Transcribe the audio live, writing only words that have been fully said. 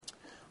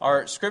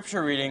Our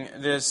scripture reading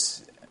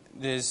this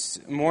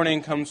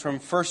morning comes from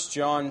 1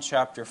 John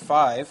chapter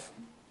 5.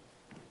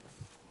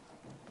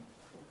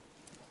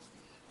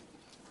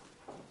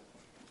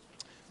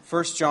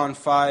 First John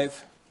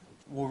 5,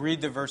 we'll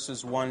read the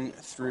verses 1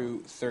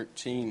 through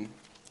 13.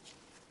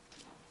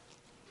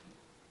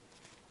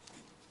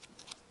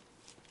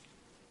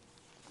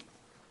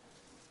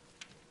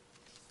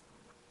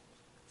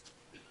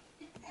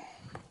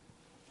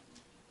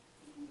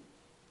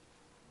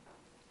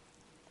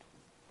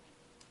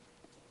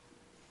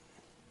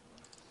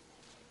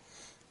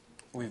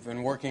 We've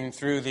been working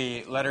through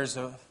the letters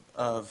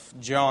of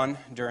John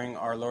during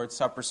our Lord's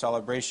Supper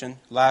celebration.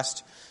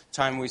 Last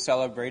time we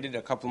celebrated,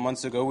 a couple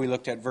months ago, we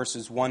looked at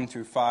verses 1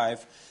 through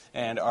 5,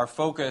 and our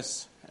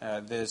focus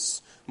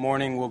this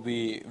morning will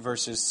be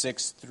verses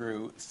 6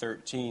 through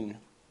 13.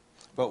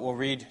 But we'll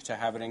read to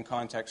have it in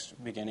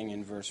context beginning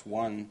in verse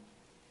 1.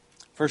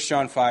 1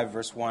 John 5,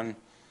 verse 1.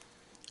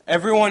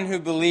 Everyone who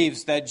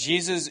believes that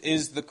Jesus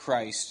is the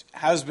Christ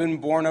has been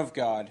born of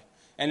God.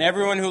 And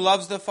everyone who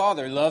loves the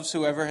Father loves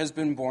whoever has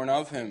been born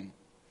of him.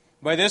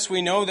 By this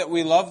we know that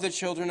we love the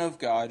children of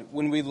God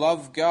when we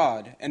love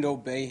God and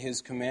obey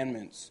his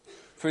commandments.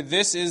 For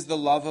this is the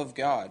love of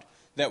God,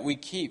 that we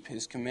keep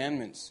his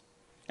commandments.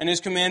 And his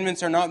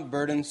commandments are not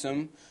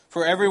burdensome,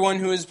 for everyone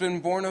who has been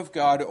born of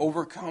God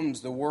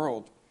overcomes the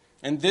world.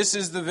 And this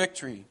is the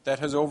victory that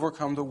has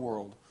overcome the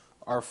world,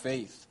 our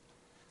faith.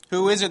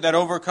 Who is it that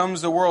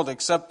overcomes the world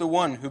except the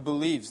one who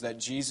believes that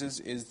Jesus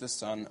is the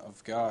Son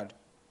of God?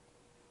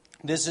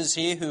 This is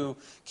he who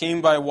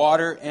came by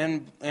water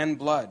and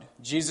blood,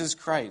 Jesus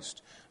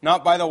Christ,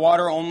 not by the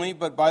water only,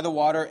 but by the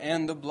water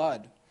and the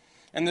blood.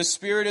 And the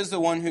Spirit is the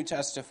one who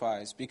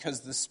testifies, because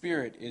the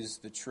Spirit is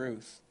the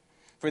truth.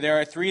 For there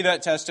are three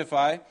that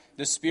testify,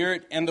 the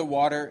Spirit and the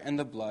water and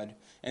the blood,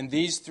 and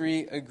these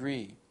three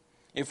agree.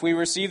 If we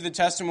receive the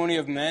testimony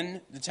of men,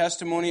 the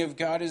testimony of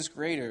God is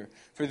greater,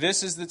 for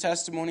this is the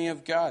testimony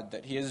of God,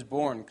 that he is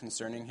born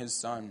concerning his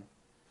Son.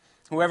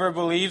 Whoever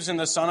believes in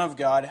the Son of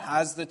God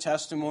has the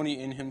testimony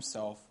in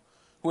himself.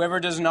 Whoever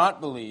does not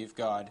believe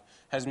God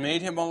has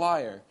made him a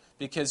liar,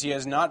 because he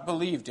has not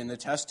believed in the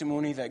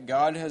testimony that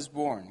God has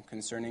borne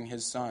concerning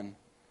his Son.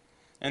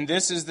 And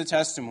this is the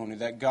testimony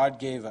that God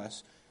gave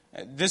us.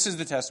 This is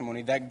the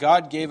testimony that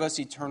God gave us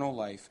eternal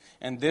life,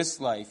 and this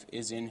life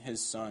is in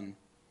his Son.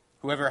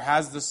 Whoever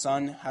has the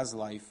Son has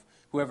life.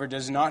 Whoever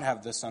does not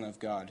have the Son of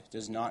God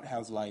does not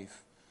have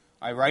life.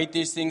 I write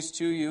these things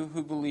to you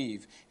who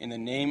believe in the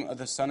name of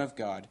the Son of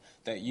God,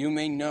 that you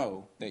may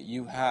know that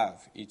you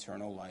have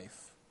eternal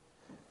life.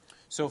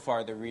 So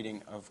far, the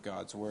reading of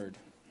God's Word.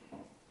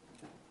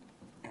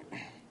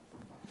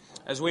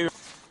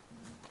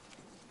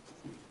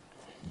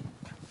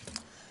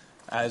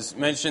 As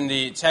mentioned,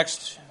 the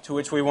text to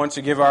which we want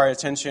to give our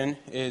attention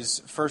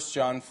is 1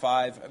 John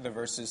 5, the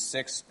verses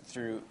 6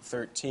 through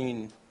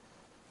 13.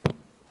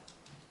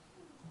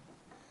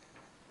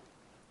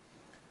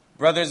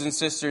 Brothers and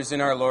sisters in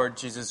our Lord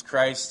Jesus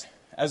Christ,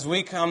 as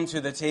we come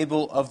to the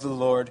table of the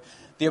Lord,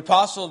 the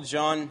Apostle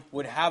John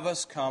would have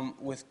us come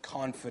with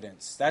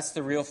confidence. That's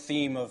the real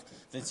theme of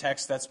the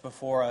text that's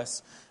before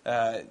us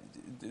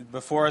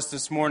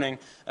this morning,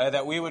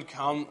 that we would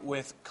come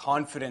with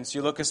confidence.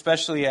 You look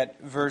especially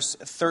at verse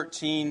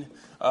 13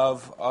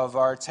 of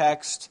our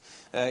text.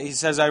 He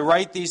says, I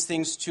write these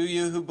things to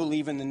you who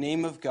believe in the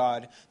name of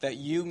God, that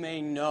you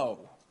may know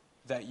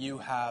that you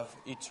have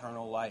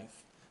eternal life.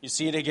 You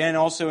see it again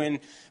also in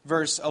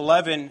verse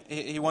 11.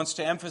 He wants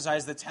to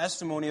emphasize the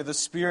testimony of the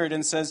Spirit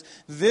and says,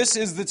 this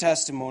is the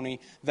testimony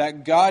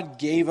that God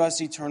gave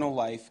us eternal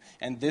life,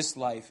 and this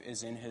life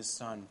is in his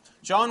Son.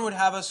 John would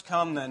have us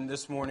come then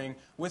this morning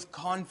with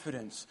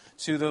confidence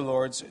to the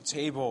Lord's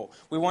table.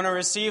 We want to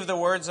receive the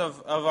words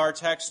of our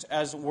text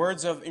as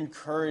words of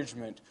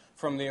encouragement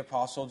from the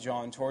Apostle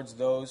John towards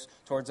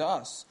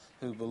us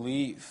who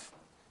believe.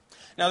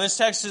 Now, this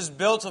text is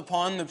built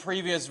upon the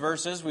previous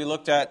verses we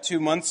looked at 2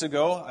 months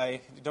ago.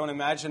 I don't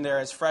imagine they're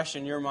as fresh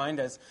in your mind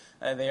as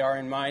they are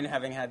in mine,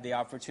 having had the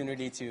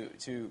opportunity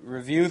to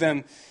review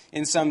them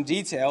in some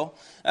detail.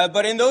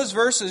 But in those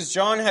verses,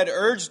 John had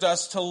urged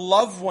us to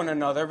love one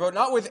another, but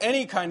not with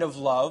any kind of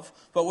love,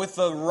 but with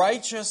the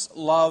righteous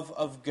love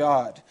of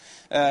God.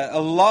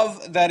 A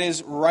love that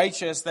is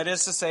righteous, that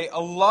is to say, a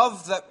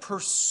love that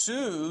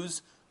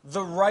pursues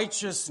the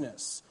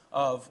righteousness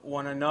of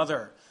one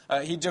another.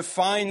 He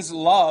defines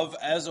love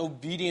as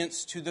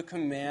obedience to the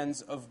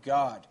commands of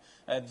God.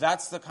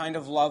 That's the kind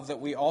of love that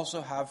we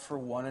also have for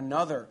one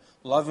another,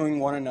 loving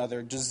one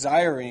another,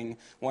 desiring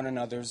one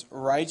another's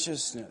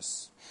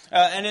righteousness.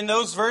 And in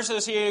those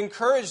verses, he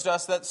encouraged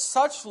us that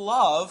such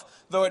love,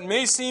 though it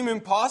may seem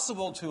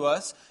impossible to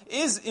us,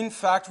 is in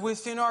fact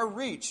within our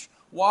reach.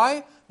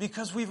 Why?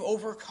 Because we've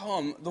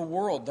overcome the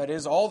world. That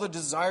is, all the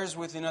desires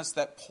within us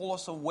that pull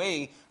us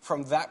away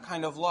from that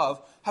kind of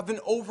love have been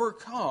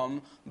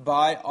overcome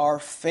by our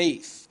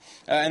faith.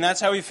 And that's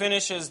how he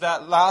finishes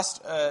that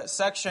last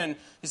section.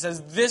 He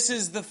says, this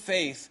is the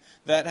faith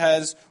that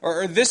has,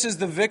 or this is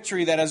the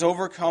victory that has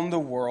overcome the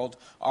world,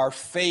 our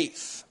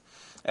faith.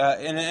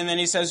 And then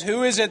he says,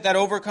 who is it that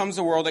overcomes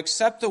the world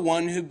except the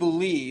one who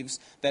believes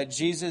that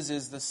Jesus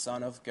is the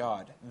Son of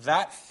God?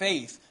 That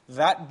faith,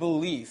 that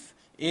belief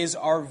is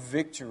our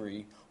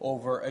victory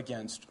over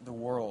against the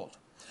world.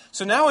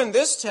 So now in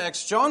this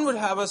text, John would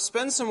have us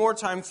spend some more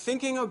time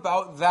thinking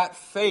about that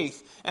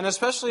faith, and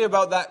especially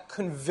about that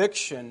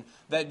conviction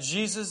that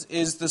Jesus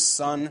is the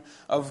Son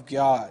of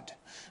God.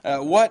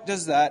 What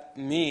does that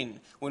mean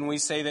when we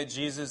say that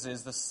Jesus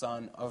is the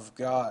Son of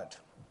God?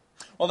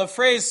 Well, the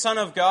phrase Son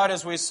of God,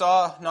 as we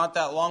saw not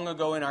that long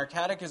ago in our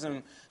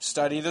catechism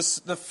study,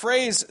 the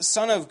phrase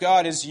Son of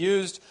God is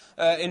used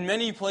in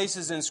many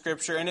places in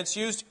Scripture, and it's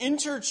used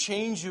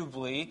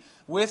interchangeably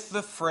with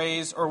the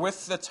phrase or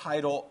with the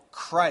title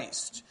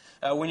Christ.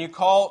 When you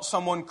call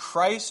someone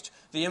Christ,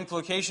 the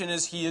implication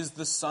is he is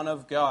the Son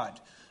of God.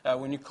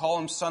 When you call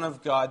him Son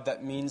of God,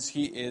 that means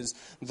he is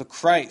the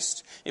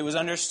Christ. It was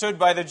understood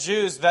by the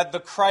Jews that the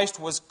Christ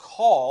was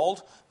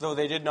called, though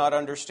they did not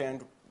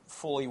understand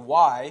fully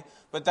why,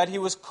 but that he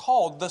was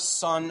called the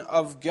Son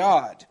of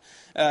God.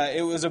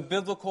 It was a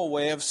biblical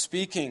way of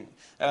speaking.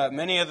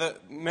 Many of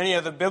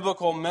the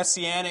biblical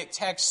messianic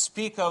texts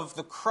speak of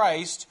the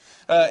Christ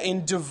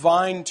in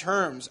divine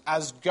terms,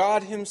 as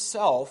God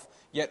himself,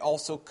 yet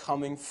also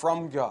coming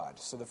from God.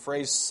 So the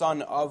phrase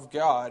Son of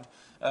God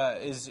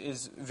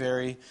is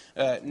very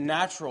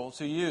natural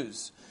to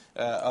use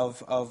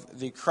of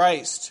the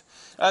Christ.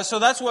 So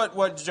that's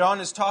what John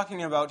is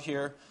talking about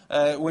here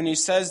when he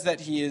says that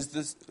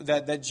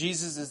that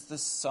Jesus is the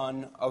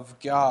Son of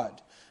God.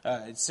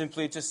 It's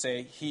simply to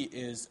say he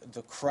is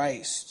the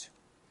Christ.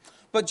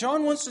 But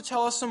John wants to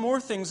tell us some more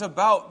things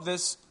about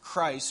this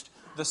Christ,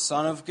 the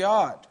Son of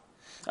God.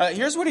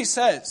 Here's what he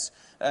says.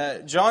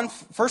 1 John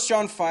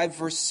 5,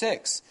 verse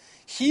 6.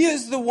 He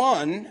is the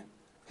one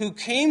who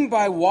came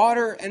by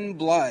water and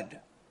blood,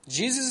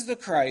 Jesus the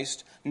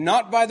Christ,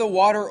 not by the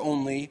water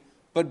only,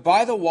 but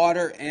by the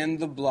water and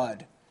the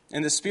blood.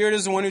 And the Spirit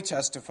is the one who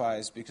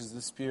testifies, because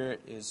the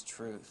Spirit is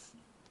truth.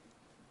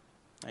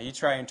 Now you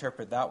try to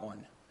interpret that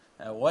one.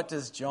 What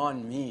does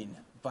John mean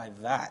by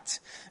that?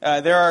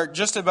 There are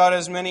just about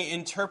as many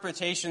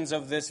interpretations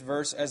of this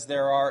verse as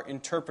there are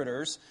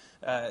interpreters.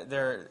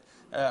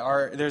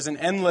 There's an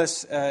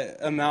endless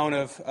amount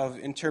of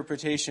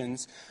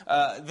interpretations.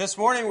 This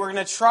morning we're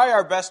going to try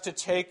our best to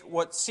take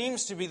what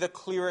seems to be the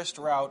clearest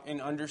route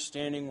in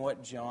understanding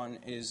what John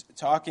is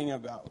talking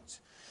about.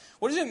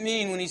 What does it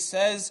mean when he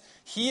says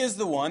he is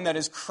the one, that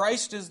is,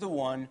 Christ is the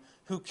one,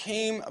 who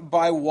came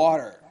by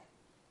water?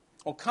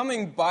 Well,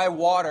 coming by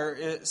water,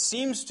 it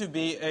seems to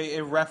be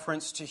a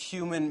reference to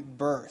human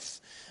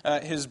birth,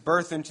 his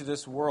birth into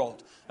this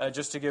world.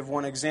 Just to give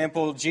one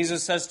example,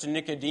 Jesus says to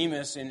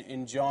Nicodemus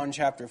in John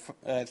chapter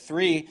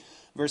 3,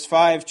 verse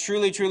 5,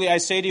 Truly, truly, I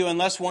say to you,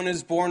 unless one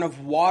is born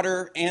of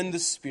water and the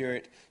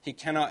Spirit, he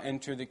cannot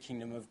enter the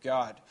kingdom of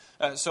God.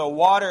 So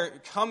water,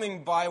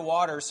 coming by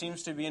water,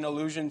 seems to be an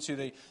allusion to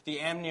the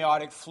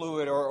amniotic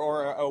fluid,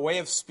 or a way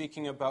of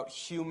speaking about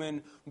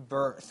human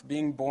birth,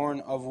 being born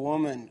of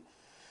woman.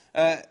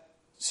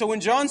 So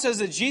when John says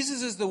that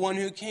Jesus is the one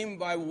who came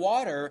by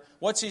water,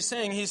 what's he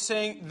saying? He's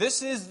saying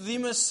this is the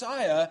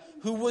Messiah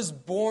who was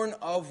born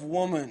of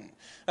woman,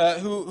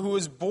 who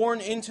was born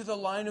into the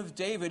line of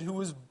David, who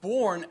was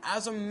born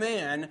as a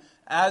man,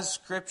 as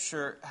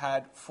Scripture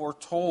had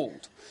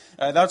foretold.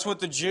 That's what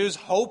the Jews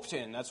hoped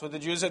in. That's what the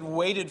Jews had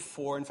waited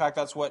for. In fact,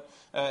 that's what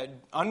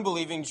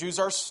unbelieving Jews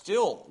are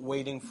still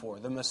waiting for,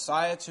 the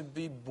Messiah to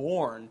be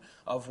born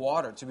of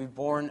water, to be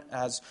born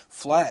as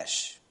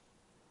flesh.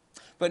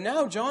 But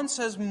now John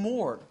says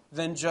more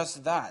than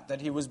just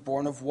that he was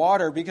born of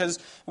water, because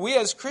we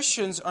as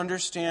Christians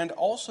understand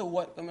also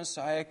what the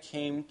Messiah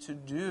came to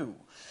do.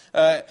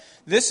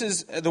 This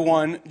is the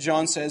one,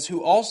 John says,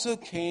 who also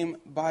came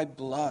by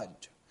blood.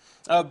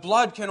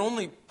 Blood can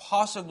only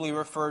possibly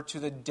refer to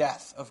the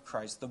death of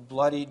Christ, the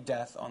bloody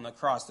death on the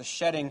cross, the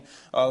shedding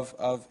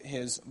of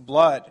his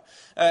blood.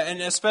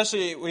 And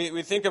especially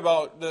we think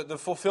about the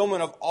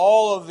fulfillment of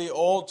all of the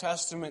Old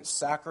Testament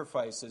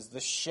sacrifices,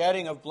 the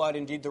shedding of blood,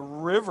 indeed the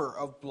river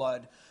of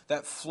blood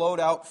that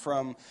flowed out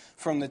from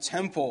the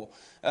temple.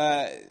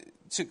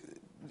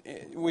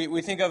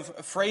 We think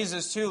of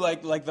phrases too,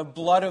 like the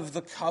blood of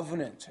the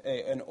covenant,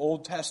 an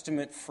Old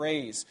Testament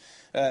phrase,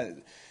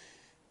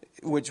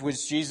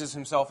 which Jesus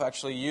himself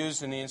actually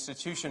used in the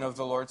institution of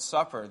the Lord's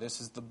Supper.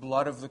 This is the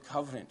blood of the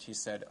covenant, he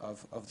said,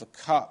 of the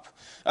cup.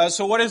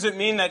 So what does it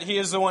mean that he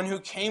is the one who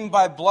came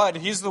by blood?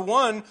 He's the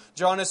one,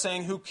 John is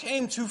saying, who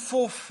came to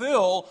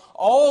fulfill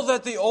all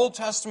that the Old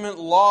Testament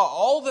law,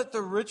 all that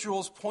the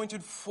rituals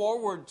pointed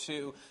forward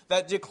to,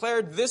 that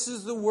declared this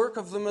is the work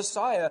of the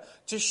Messiah,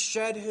 to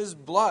shed his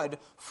blood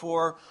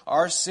for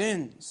our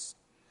sins.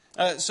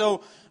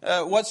 So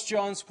what's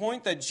John's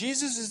point? That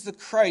Jesus is the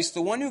Christ,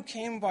 the one who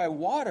came by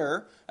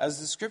water, as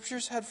the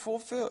Scriptures had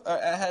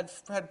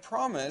had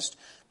promised,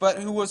 but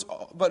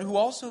who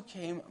also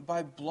came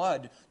by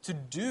blood to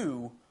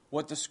do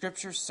what the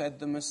Scripture said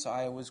the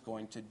Messiah was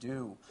going to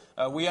do.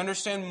 We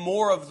understand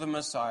more of the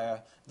Messiah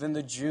than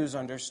the Jews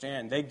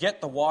understand. They get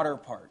the water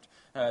part.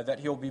 that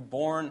he'll be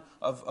born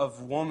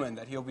of woman,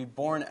 that he'll be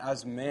born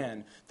as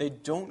man. They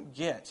don't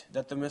get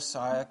that the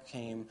Messiah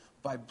came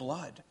by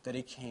blood, that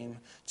he came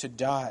to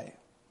die.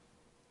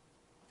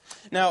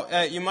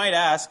 Now, you might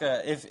ask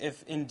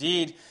if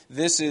indeed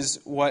this is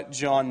what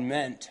John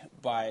meant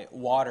by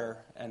water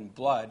and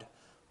blood.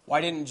 Why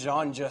didn't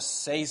John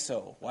just say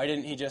so? Why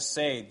didn't he just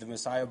say the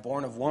Messiah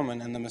born of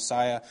woman and the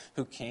Messiah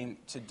who came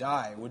to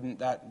die? Wouldn't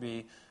that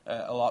be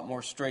a lot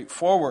more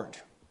straightforward?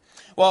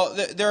 Well,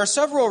 there are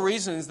several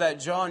reasons that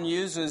John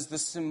uses the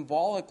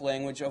symbolic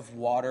language of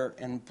water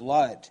and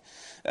blood.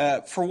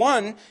 For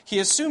one, he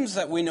assumes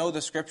that we know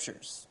the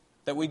Scriptures,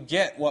 that we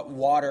get what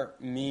water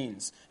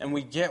means, and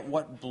we get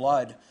what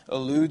blood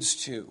alludes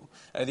to.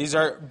 These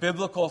are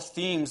biblical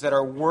themes that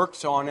are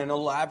worked on and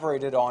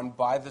elaborated on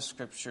by the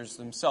Scriptures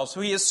themselves.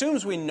 So he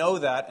assumes we know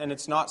that, and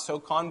it's not so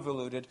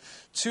convoluted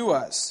to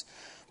us.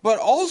 But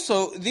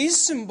also, these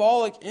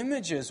symbolic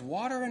images,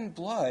 water and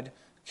blood,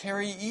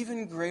 carry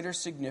even greater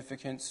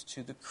significance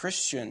to the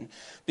Christian,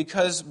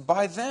 because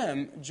by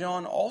them,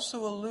 John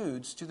also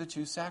alludes to the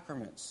two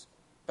sacraments,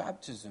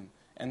 baptism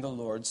and the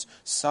Lord's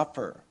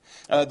Supper.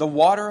 The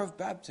water of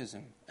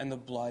baptism and the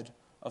blood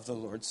of the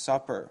Lord's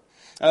Supper.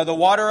 The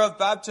water of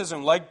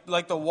baptism,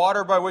 like the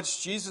water by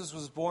which Jesus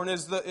was born,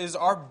 is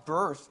our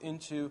birth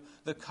into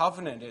the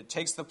covenant. It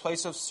takes the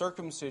place of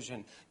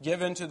circumcision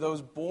given to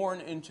those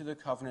born into the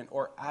covenant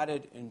or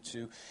added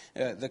into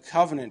the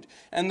covenant.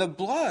 And the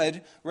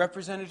blood,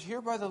 represented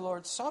here by the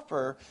Lord's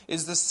Supper,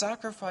 is the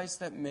sacrifice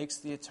that makes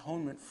the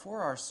atonement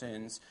for our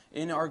sins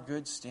in our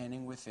good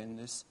standing within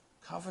this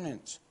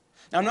covenant.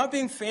 Now, I'm not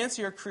being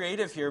fancy or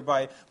creative here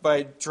by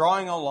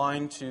drawing a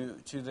line to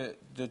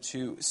the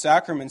two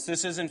sacraments.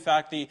 This is, in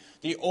fact,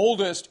 the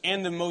oldest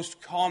and the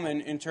most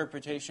common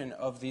interpretation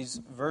of these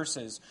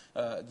verses,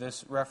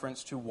 this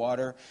reference to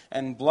water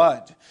and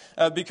blood.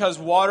 Because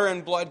water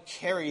and blood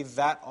carry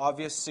that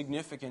obvious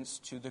significance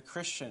to the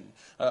Christian,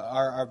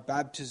 our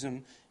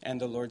baptism and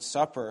the Lord's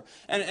Supper.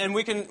 And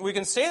we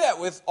can say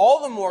that with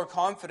all the more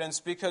confidence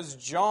because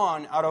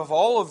John, out of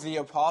all of the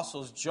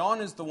apostles,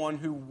 John is the one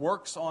who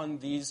works on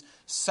these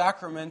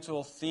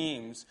sacramental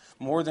themes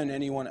more than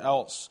anyone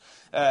else.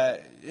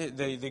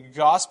 The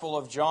Gospel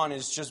of John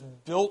is just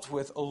built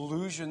with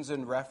allusions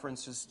and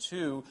references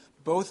to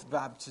both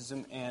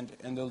baptism and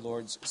the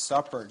Lord's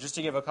Supper. Just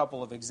to give a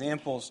couple of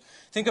examples,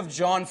 think of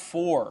John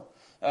 4.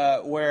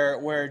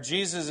 Where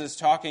Jesus is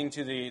talking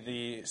to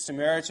the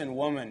Samaritan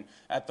woman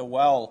at the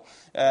well,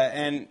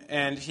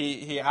 and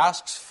he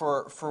asks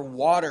for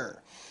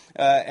water,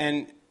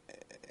 and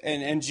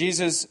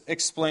Jesus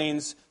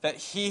explains that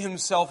he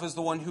himself is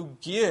the one who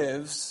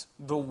gives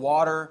the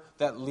water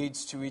that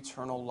leads to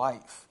eternal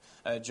life.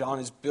 John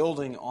is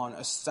building on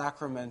a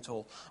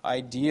sacramental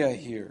idea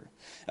here.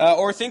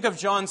 Or think of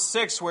John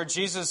 6, where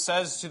Jesus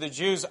says to the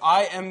Jews,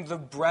 "I am the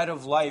bread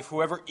of life.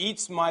 Whoever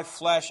eats my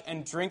flesh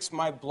and drinks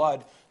my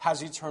blood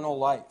has eternal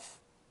life."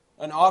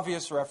 An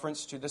obvious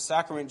reference to the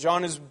sacrament.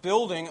 John is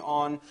building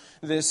on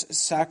this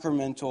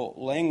sacramental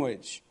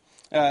language.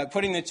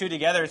 Putting the two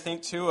together,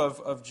 think too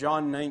of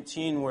John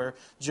 19, where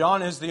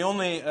John is the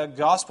only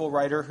gospel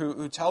writer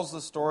who tells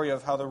the story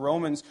of how the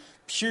Romans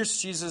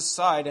pierced Jesus'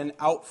 side and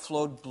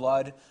outflowed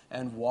blood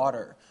and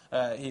water.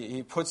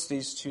 He puts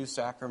these two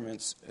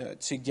sacraments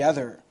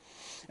together.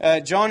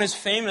 John is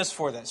famous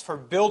for this, for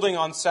building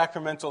on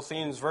sacramental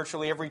themes.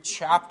 Virtually every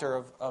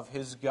chapter of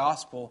his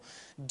gospel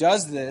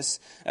does this.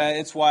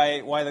 It's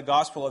why the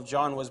Gospel of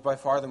John was by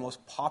far the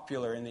most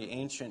popular in the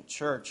ancient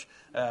church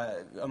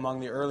among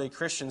the early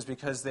Christians,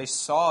 because they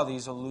saw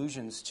these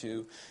allusions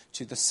to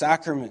the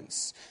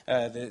sacraments.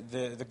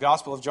 The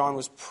Gospel of John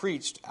was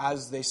preached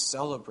as they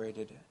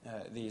celebrated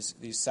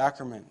these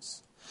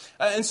sacraments.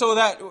 And so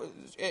that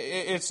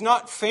it's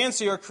not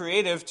fancy or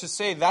creative to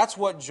say that's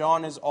what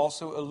John is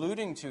also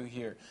alluding to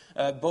here.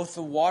 Both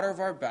the water of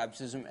our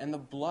baptism and the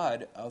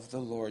blood of the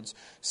Lord's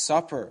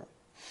Supper.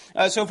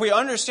 So if we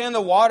understand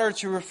the water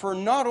to refer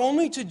not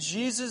only to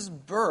Jesus'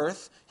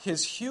 birth,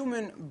 his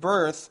human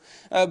birth,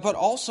 but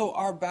also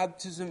our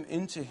baptism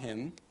into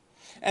him,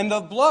 and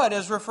the blood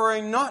as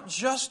referring not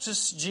just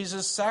to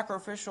Jesus'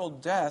 sacrificial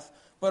death,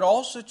 but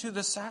also to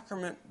the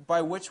sacrament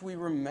by which we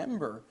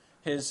remember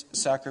his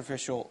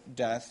sacrificial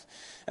death,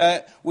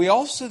 we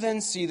also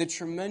then see the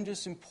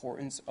tremendous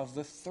importance of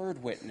the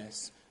third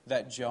witness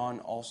that John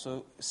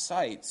also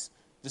cites,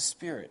 the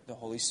Spirit, the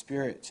Holy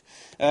Spirit.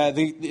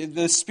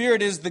 The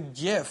Spirit is the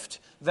gift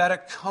that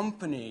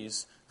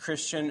accompanies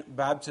Christian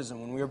baptism.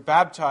 When we are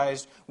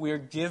baptized, we are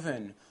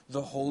given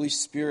the Holy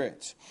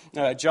Spirit.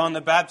 John the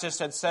Baptist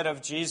had said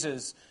of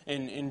Jesus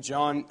in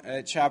John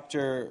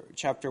chapter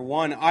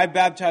 1, "I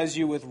baptize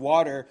you with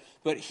water,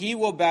 but he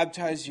will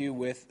baptize you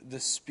with the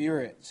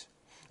Spirit."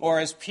 Or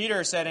as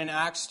Peter said in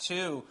Acts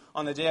 2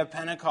 on the day of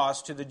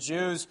Pentecost to the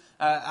Jews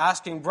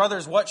asking,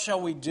 "Brothers, what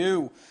shall we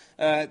do?"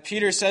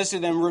 Peter says to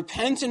them,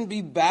 "Repent and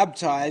be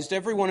baptized,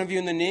 every one of you,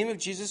 in the name of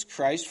Jesus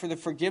Christ for the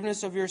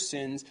forgiveness of your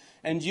sins,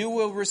 and you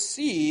will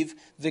receive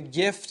the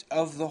gift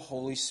of the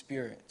Holy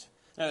Spirit."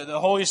 The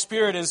Holy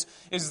Spirit is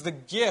the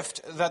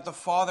gift that the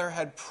Father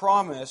had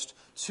promised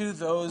to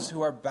those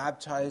who are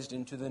baptized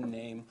into the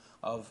name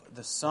of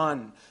the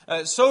Son.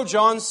 So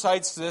John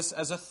cites this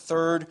as a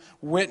third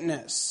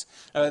witness.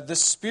 The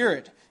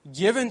Spirit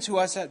given to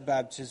us at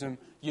baptism,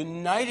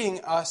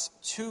 uniting us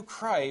to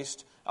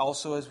Christ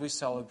also as we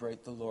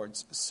celebrate the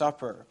Lord's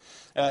Supper.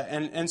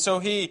 And so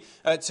he,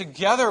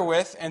 together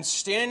with and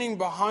standing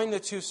behind the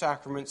two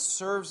sacraments,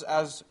 serves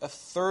as a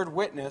third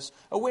witness.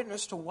 A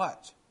witness to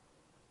what?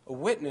 A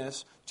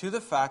witness to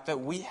the fact that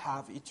we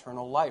have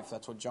eternal life.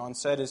 That's what John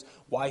said is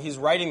why he's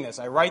writing this.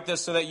 I write this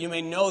so that you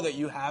may know that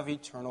you have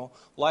eternal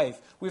life.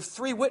 We have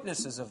three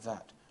witnesses of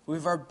that. We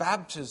have our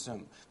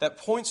baptism that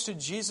points to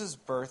Jesus'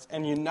 birth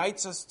and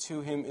unites us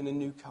to him in the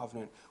new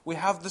covenant. We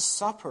have the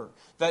supper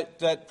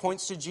that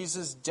points to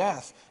Jesus'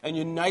 death and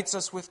unites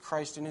us with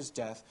Christ in his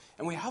death.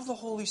 And we have the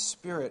Holy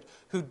Spirit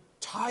who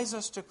ties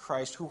us to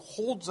Christ, who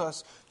holds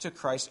us to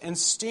Christ, and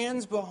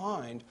stands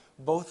behind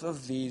both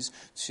of these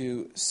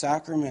two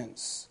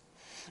sacraments.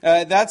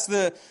 That's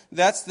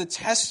the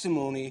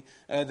testimony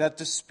that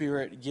the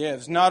Spirit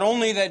gives. Not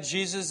only that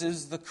Jesus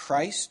is the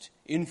Christ,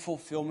 in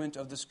fulfillment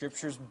of the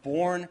Scriptures,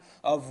 born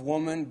of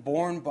woman,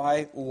 born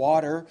by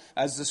water,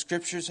 as the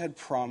Scriptures had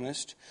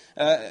promised,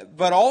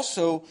 but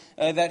also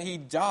that he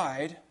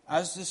died,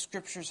 as the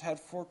Scriptures had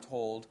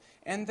foretold,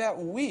 and that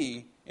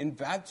we, in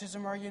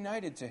baptism, are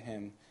united to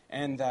him,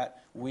 and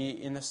that we,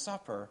 in the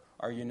supper,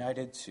 are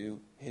united to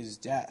his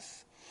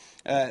death.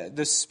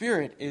 The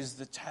Spirit is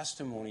the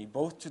testimony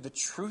both to the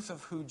truth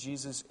of who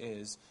Jesus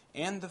is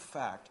and the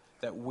fact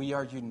that we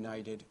are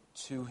united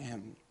to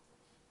him.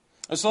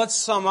 So let's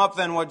sum up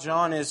then what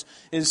John is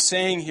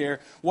saying here.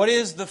 What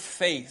is the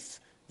faith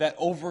that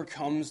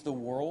overcomes the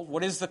world?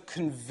 What is the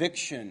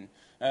conviction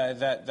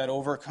that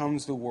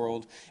overcomes the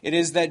world? It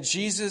is that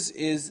Jesus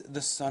is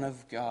the Son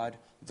of God,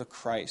 the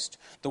Christ,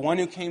 the one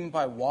who came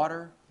by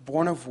water,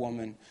 born of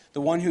woman, the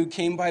one who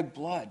came by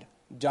blood,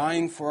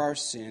 dying for our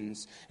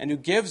sins, and who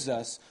gives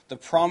us the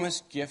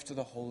promised gift of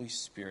the Holy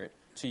Spirit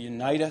to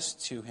unite us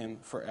to him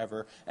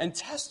forever, and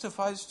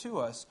testifies to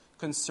us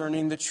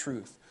concerning the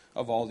truth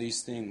of all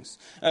these things.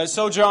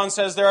 So John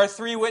says there are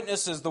three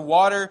witnesses, the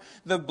water,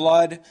 the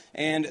blood,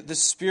 and the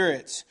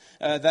Spirit,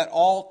 that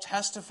all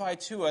testify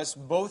to us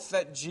both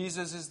that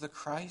Jesus is the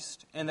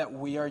Christ and that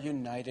we are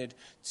united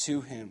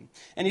to him.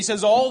 And he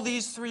says all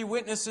these three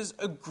witnesses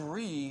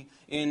agree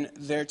in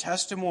their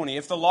testimony.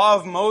 If the law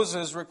of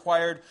Moses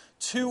required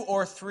 2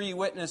 or 3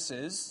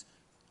 witnesses,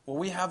 well,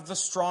 we have the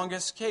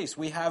strongest case.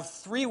 We have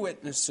 3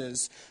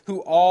 witnesses who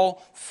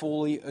all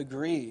fully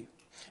agree.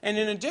 And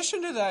in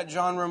addition to that,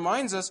 John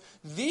reminds us,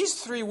 these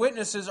 3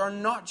 witnesses are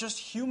not just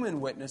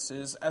human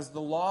witnesses as the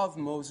law of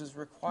Moses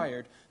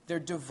required. They're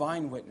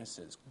divine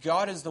witnesses.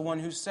 God is the one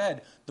who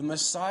said, the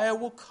Messiah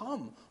will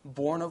come,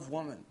 born of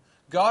woman.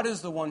 God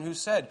is the one who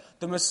said,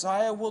 the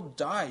Messiah will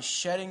die,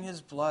 shedding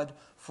his blood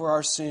for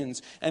our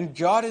sins. And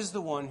God is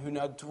the one who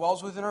now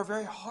dwells within our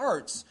very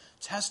hearts,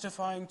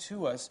 testifying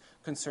to us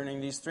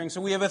concerning these things. So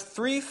we have a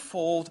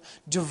threefold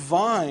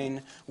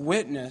divine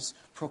witness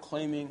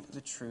proclaiming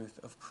the truth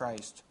of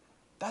Christ.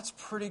 That's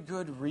pretty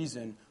good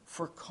reason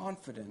for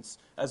confidence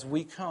as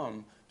we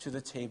come to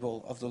the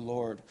table of the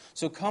Lord.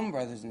 So come,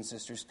 brothers and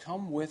sisters,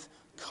 come with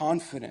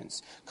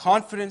confidence.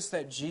 Confidence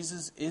that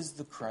Jesus is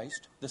the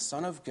Christ, the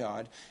Son of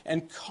God,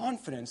 and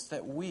confidence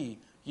that we,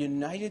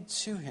 united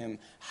to him,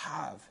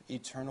 have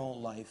eternal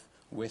life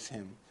with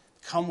him.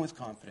 Come with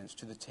confidence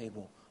to the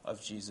table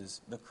of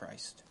Jesus the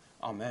Christ.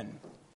 Amen.